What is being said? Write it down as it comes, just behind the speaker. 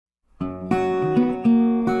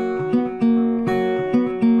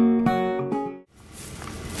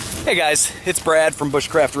Hey guys, it's Brad from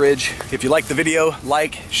Bushcraft Ridge. If you like the video,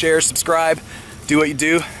 like, share, subscribe, do what you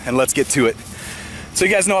do, and let's get to it. So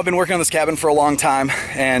you guys know I've been working on this cabin for a long time,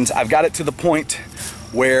 and I've got it to the point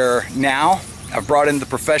where now I've brought in the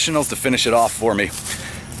professionals to finish it off for me.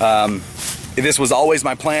 This was always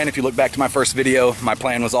my plan. If you look back to my first video, my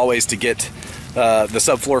plan was always to get the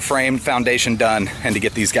subfloor frame foundation done and to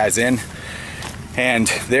get these guys in. And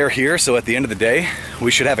they're here, so at the end of the day, we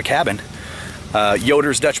should have a cabin.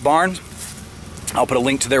 Yoder's Dutch Barn, I'll put a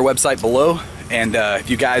link to their website below, and if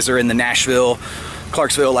you guys are in the Nashville,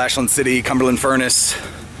 Clarksville, Ashland City, Cumberland Furnace,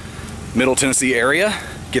 Middle Tennessee area,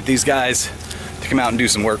 get these guys to come out and do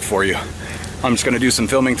some work for you. I'm just going to do some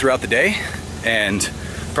filming throughout the day and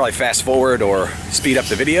probably fast forward or speed up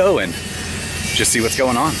the video and just see what's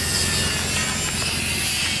going on.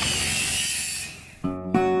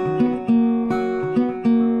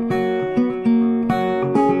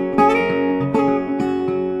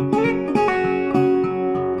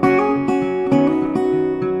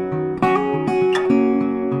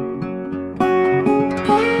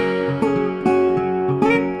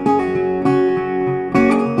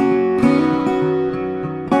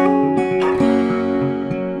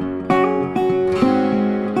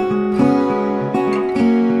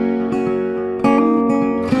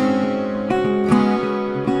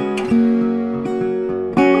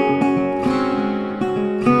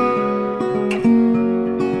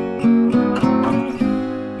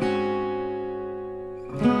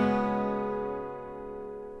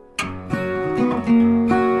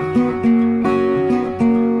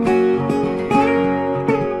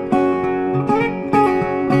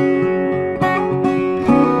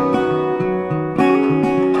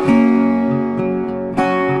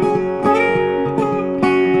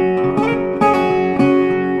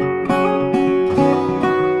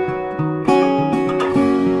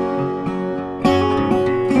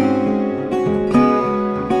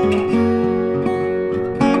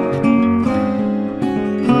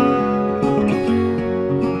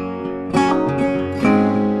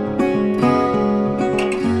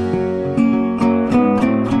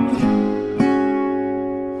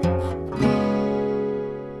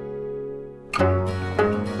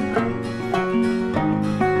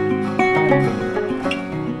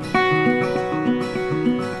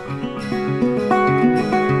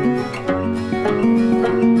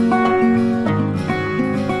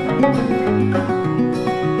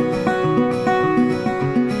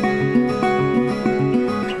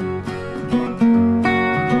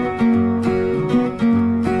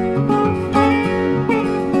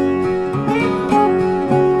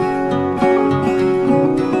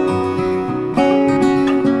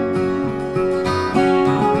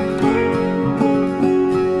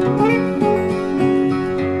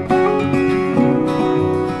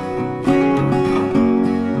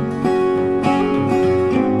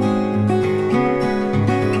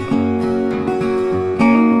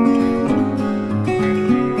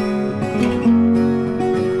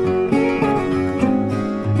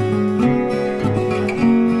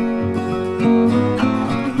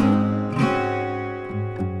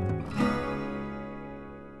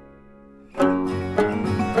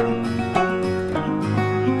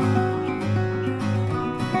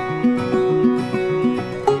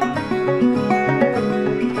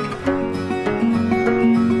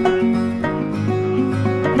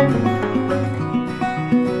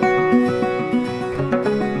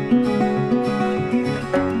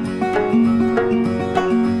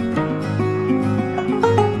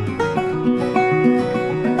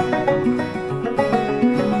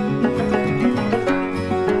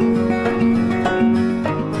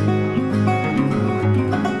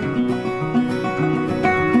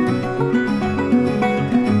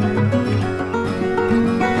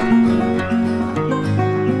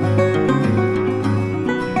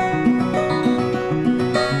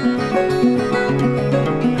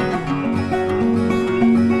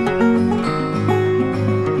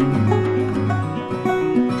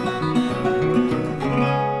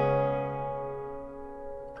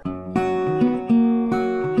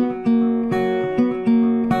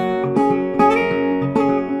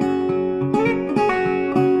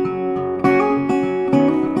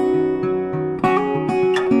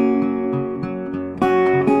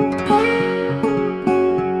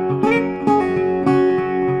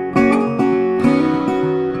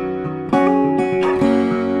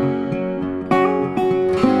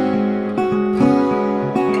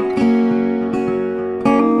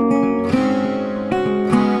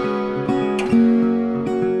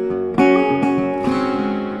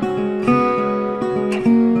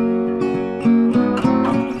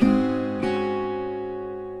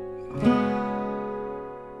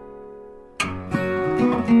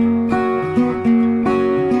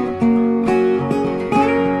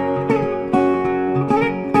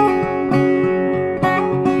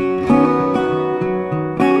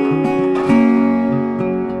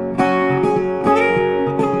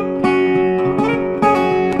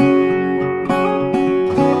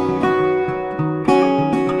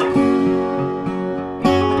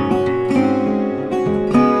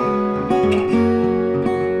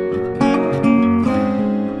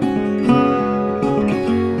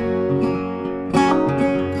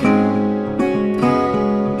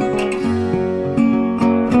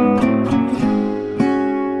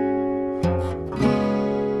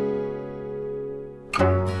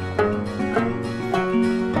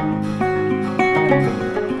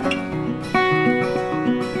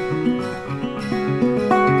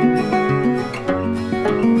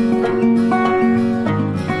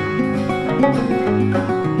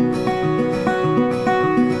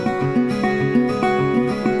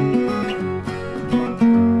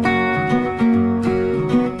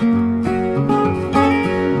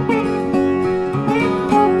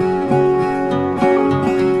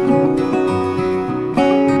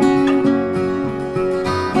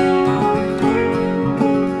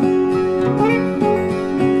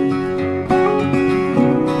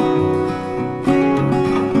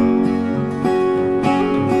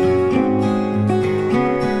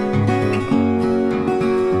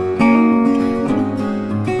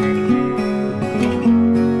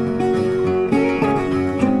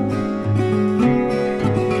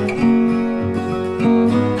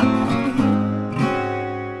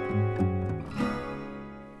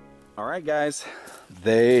 right, guys,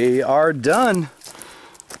 they are done.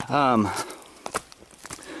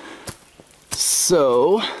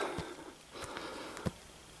 So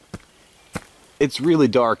it's really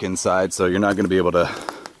dark inside, so you're not going to be able to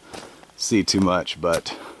see too much,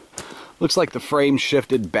 but looks like the frame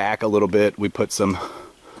shifted back a little bit. We put some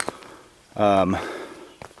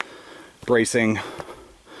bracing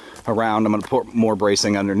around. I'm going to put more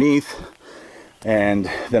bracing underneath, and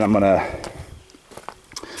then I'm going to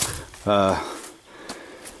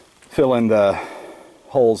fill in the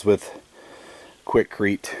holes with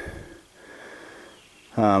Quickcrete.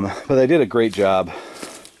 But they did a great job.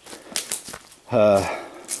 I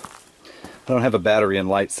don't have a battery and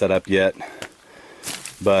light set up yet,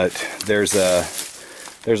 but there's a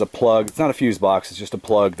plug. It's not a fuse box, it's just a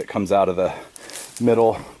plug that comes out of the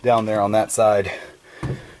middle down there on that side,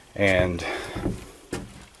 and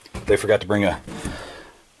they forgot to bring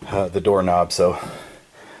the doorknob, so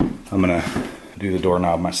I'm gonna do the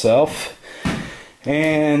doorknob myself.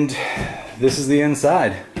 And this is the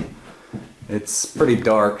inside. It's pretty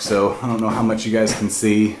dark, so I don't know how much you guys can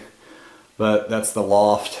see, but that's the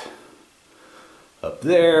loft up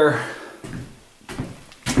there.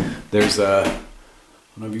 There's a, I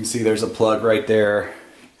don't know if you can see, there's a plug right there.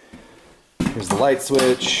 Here's the light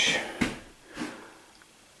switch.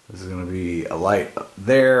 This is going to be a light up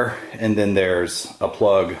there, and then there's a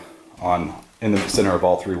plug in the center of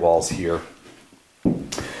all three walls here.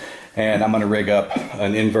 And I'm going to rig up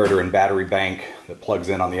an inverter and battery bank that plugs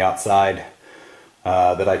in on the outside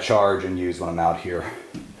that I charge and use when I'm out here.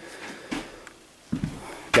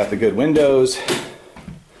 Got the good windows.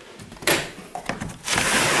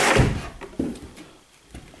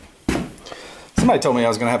 Somebody told me I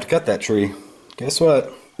was going to have to cut that tree. Guess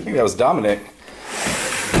what? I think that was Dominic.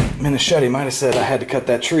 Minichetti might have said I had to cut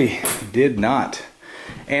that tree. Did not.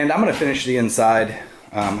 And I'm going to finish the inside.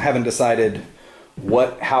 Haven't decided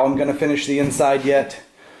how I'm going to finish the inside yet.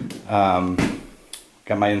 Got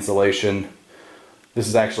my insulation. This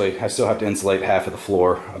is actually, I still have to insulate half of the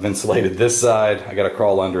floor. I've insulated this side. I got to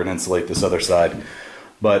crawl under and insulate this other side.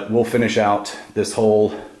 But we'll finish out this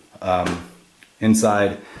whole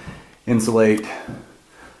inside, insulate,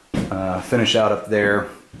 finish out up there,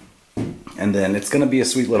 and then it's going to be a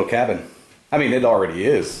sweet little cabin. I mean, it already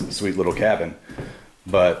is a sweet little cabin,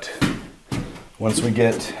 but once we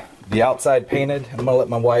get the outside painted, I'm going to let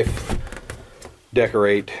my wife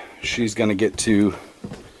decorate. She's going to get to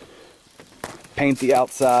paint the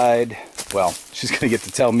outside. Well, she's going to get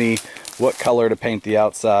to tell me what color to paint the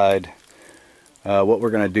outside, what we're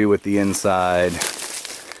going to do with the inside,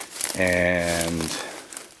 and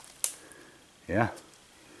yeah,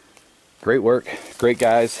 great work, great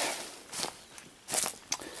guys.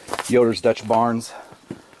 Yoder's Dutch Barns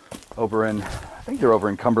over in, I think they're over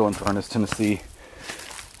in Cumberland Furnace, Tennessee.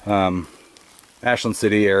 Ashland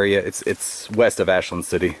City area. It's west of Ashland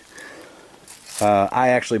City. I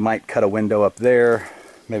actually might cut a window up there,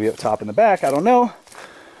 maybe up top in the back, I don't know.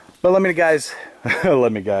 But let me guys,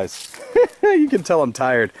 let me guys. You can tell I'm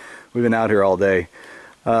tired. We've been out here all day.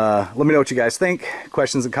 Let me know what you guys think.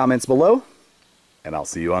 Questions and comments below, and I'll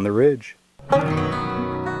see you on the ridge.